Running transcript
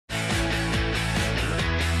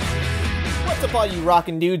What's up all you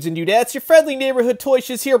rockin' dudes and dudettes? Your friendly neighborhood toy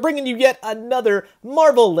shiz here, bringing you yet another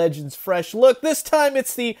Marvel Legends fresh look. This time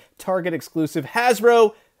it's the Target exclusive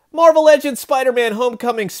Hasbro Marvel Legends Spider-Man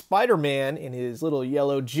Homecoming Spider-Man in his little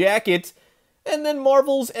yellow jacket, and then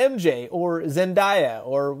Marvel's MJ or Zendaya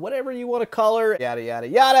or whatever you want to call her, yada yada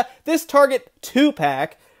yada. This Target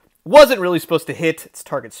 2-pack wasn't really supposed to hit. Its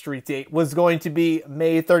Target street date was going to be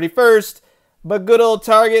May 31st, but good old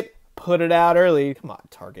Target put it out early. Come on,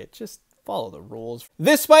 Target, just follow the rules.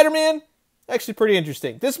 This Spider-Man, actually pretty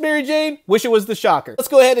interesting. This Mary Jane, wish it was the Shocker. Let's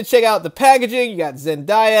go ahead and check out the packaging. You got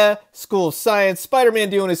Zendaya, School of Science,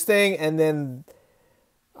 Spider-Man doing his thing, and then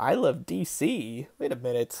I Love DC. Wait a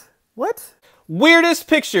minute. What? Weirdest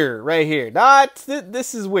picture right here.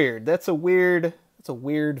 This is weird. That's a weird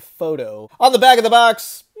photo. On the back of the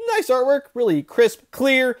box, nice artwork, really crisp,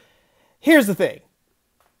 clear. Here's the thing.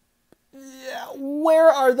 Where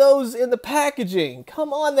are those in the packaging?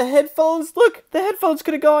 Come on, the headphones. Look, the headphones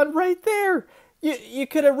could have gone right there. You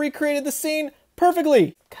could have recreated the scene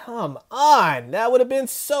perfectly. Come on, that would have been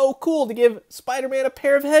so cool to give Spider-Man a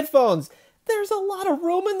pair of headphones. There's a lot of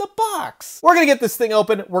room in the box. We're gonna get this thing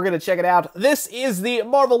open. We're gonna check it out. This is the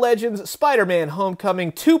Marvel Legends Spider-Man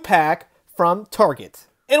Homecoming 2-pack from Target.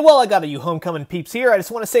 And while I got you homecoming peeps here, I just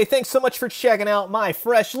want to say thanks so much for checking out my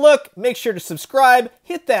fresh look. Make sure to subscribe,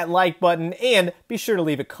 hit that like button, and be sure to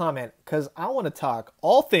leave a comment, because I want to talk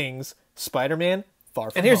all things Spider-Man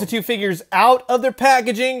Far From Home. And here's the two figures out of their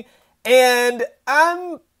packaging, and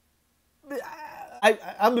I'm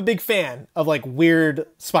a big fan of like weird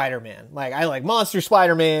Spider-Man. Like I like monster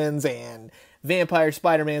Spider-Mans and vampire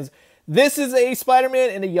Spider-Mans. This is a Spider-Man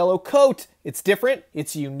in a yellow coat. It's different,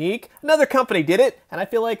 it's unique. Another company did it, and I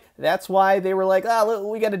feel like that's why they were like, oh,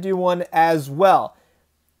 we gotta do one as well.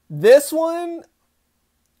 This one,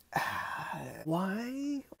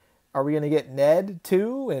 why? Are we gonna get Ned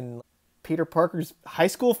too, and Peter Parker's high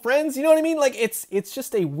school friends? You know what I mean? Like, it's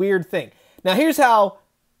just a weird thing. Now here's how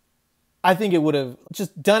I think it would have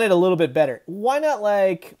just done it a little bit better. Why not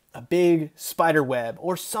like a big spider web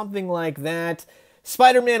or something like that?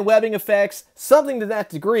 Spider-Man webbing effects, something to that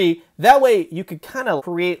degree. That way you could kind of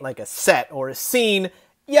create like a set or a scene.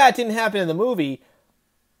 Yeah, it didn't happen in the movie,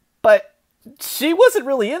 but she wasn't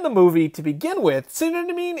really in the movie to begin with. So you know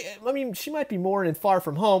what I mean? I mean, she might be more in Far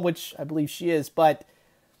From Home, which I believe she is, but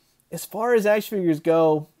as far as action figures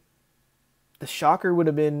go, the Shocker would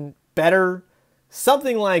have been better.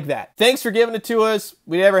 Something like that. Thanks for giving it to us.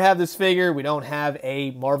 We never have this figure. We don't have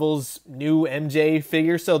a Marvel's new MJ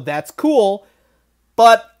figure, so that's cool.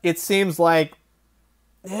 But it seems like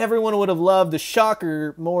everyone would have loved the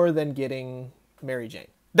Shocker more than getting Mary Jane.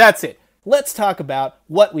 That's it. Let's talk about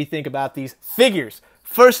what we think about these figures.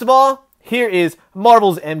 First of all, here is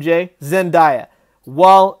Marvel's MJ, Zendaya.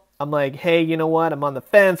 While I'm like, hey, you know what? I'm on the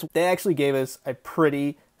fence. They actually gave us a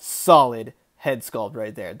pretty solid head sculpt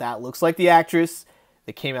right there. That looks like the actress.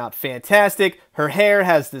 It came out fantastic. Her hair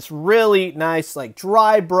has this really nice, like,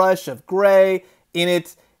 dry brush of gray in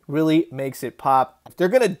it. Really makes it pop. If they're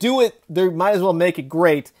gonna do it, they might as well make it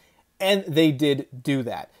great, and they did do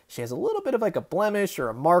that. She has a little bit of like a blemish or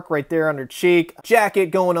a mark right there on her cheek. Jacket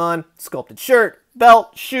going on, sculpted shirt,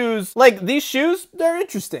 belt, shoes. Like these shoes, they're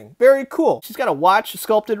interesting, very cool. She's got a watch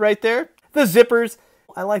sculpted right there. The zippers,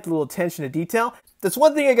 I like the little attention to detail. That's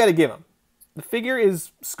one thing I gotta give them. The figure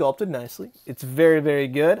is sculpted nicely. It's very, very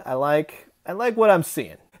good. I like what I'm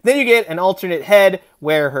seeing. Then you get an alternate head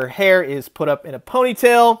where her hair is put up in a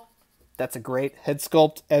ponytail. That's a great head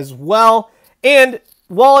sculpt as well. And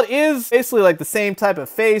while it is basically like the same type of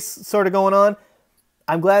face sort of going on,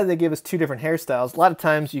 I'm glad they give us two different hairstyles. A lot of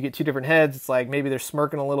times you get two different heads. It's like maybe they're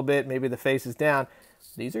smirking a little bit, maybe the face is down.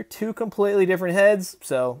 These are two completely different heads,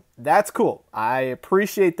 so that's cool. I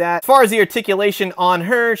appreciate that. As far as the articulation on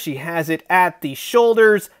her, she has it at the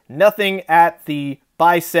shoulders, nothing at the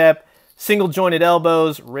bicep. Single jointed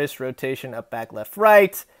elbows, wrist rotation, up, back, left,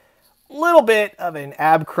 right. Little bit of an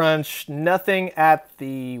ab crunch, nothing at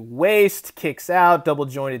the waist, kicks out, double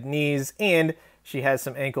jointed knees, and she has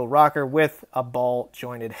some ankle rocker with a ball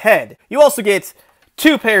jointed head. You also get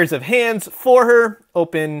two pairs of hands for her.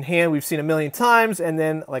 Open hand we've seen a million times, and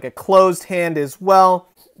then like a closed hand as well.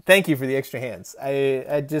 Thank you for the extra hands.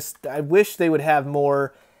 I wish they would have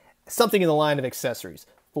more, something in the line of accessories.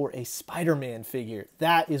 For a Spider-Man figure.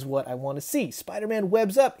 That is what I want to see. Spider-Man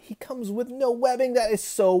webs up. He comes with no webbing. That is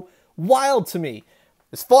so wild to me.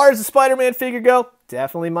 As far as the Spider-Man figure go,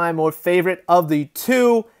 definitely my more favorite of the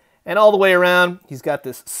two. And all the way around, he's got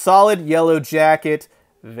this solid yellow jacket.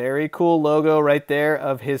 Very cool logo right there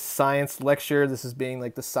of his science lecture. This is being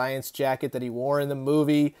like the science jacket that he wore in the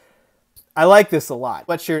movie. I like this a lot.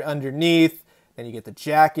 Sweatshirt underneath. and you get the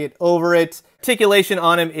jacket over it. Articulation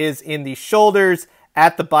on him is in the shoulders,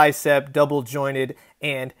 at the bicep, double jointed,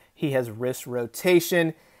 and he has wrist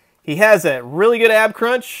rotation. He has a really good ab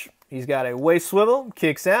crunch. He's got a waist swivel,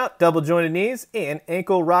 kicks out, double jointed knees, and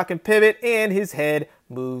ankle rock and pivot, and his head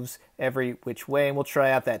moves every which way. And we'll try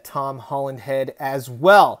out that Tom Holland head as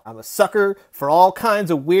well. I'm a sucker for all kinds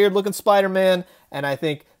of weird looking Spider-Man, and I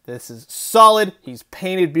think this is solid. He's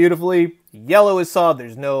painted beautifully. Yellow is solid.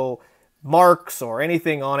 There's no marks or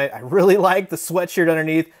anything on it. I really like the sweatshirt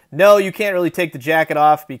underneath. No, you can't really take the jacket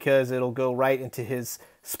off because it'll go right into his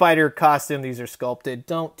spider costume. These are sculpted.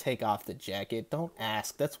 Don't take off the jacket. Don't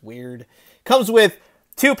ask. That's weird. Comes with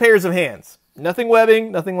 2 pairs of hands. Nothing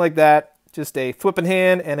webbing, nothing like that. Just a flipping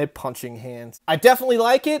hand and a punching hand. I definitely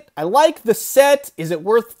like it. I like the set. Is it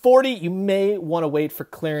worth $40? You may want to wait for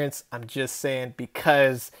clearance. I'm just saying,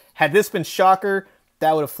 because had this been Shocker,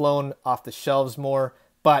 that would have flown off the shelves more.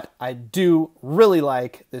 But I do really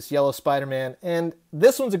like this yellow Spider-Man, and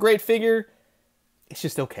this one's a great figure. It's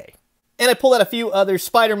just okay. And I pulled out a few other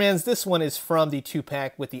Spider-Mans. This one is from the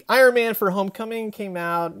 2-pack with the Iron Man for Homecoming. Came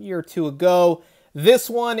out a year or 2 ago.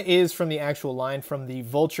 This one is from the actual line from the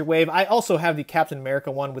Vulture Wave. I also have the Captain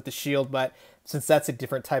America one with the shield, but since that's a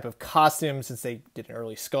different type of costume, since they did an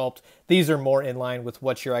early sculpt, these are more in line with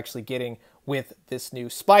what you're actually getting with this new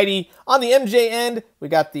Spidey. On the MJ end, we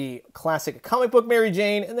got the classic comic book Mary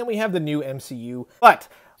Jane, and then we have the new MCU. But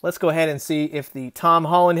let's go ahead and see if the Tom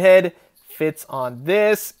Holland head fits on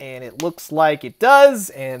this, and it looks like it does,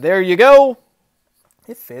 and there you go.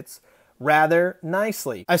 It fits rather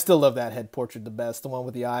nicely. I still love that head portrait the best, the one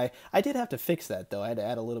with the eye. I did have to fix that though. I had to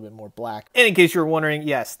add a little bit more black. And in case you were wondering,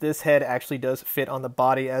 yes, this head actually does fit on the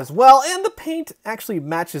body as well, and the paint actually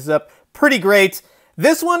matches up pretty great.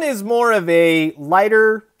 This one is more of a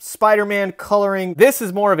lighter Spider-Man coloring. This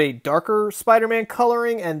is more of a darker Spider-Man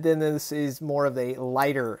coloring, and then this is more of a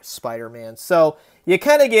lighter Spider-Man. So you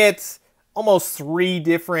kind of get almost 3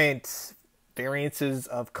 different variances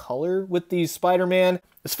of color with these Spider-Man.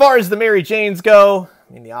 As far as the Mary Janes go,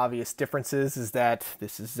 I mean, the obvious differences is that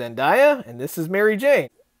this is Zendaya and this is Mary Jane.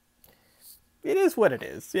 It is what it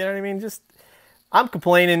is. You know what I mean? Just, I'm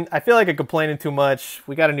complaining. I feel like I'm complaining too much.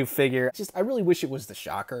 We got a new figure. Just, I really wish it was the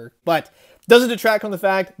Shocker, but doesn't detract from the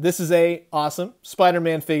fact this is a awesome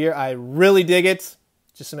Spider-Man figure. I really dig it.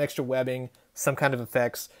 Just some extra webbing, some kind of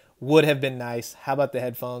effects would have been nice. How about the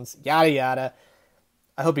headphones? Yada, yada.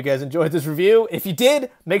 I hope you guys enjoyed this review. If you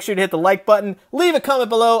did, make sure to hit the like button. Leave a comment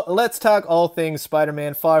below. Let's talk all things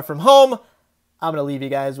Spider-Man Far From Home. I'm going to leave you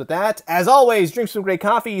guys with that. As always, drink some great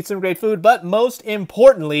coffee, eat some great food, but most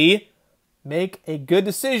importantly, make a good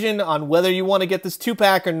decision on whether you want to get this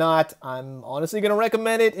 2-pack or not. I'm honestly going to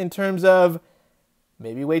recommend it in terms of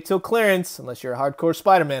maybe wait till clearance, unless you're a hardcore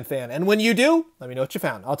Spider-Man fan. And when you do, let me know what you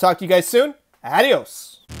found. I'll talk to you guys soon.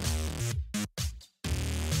 Adios.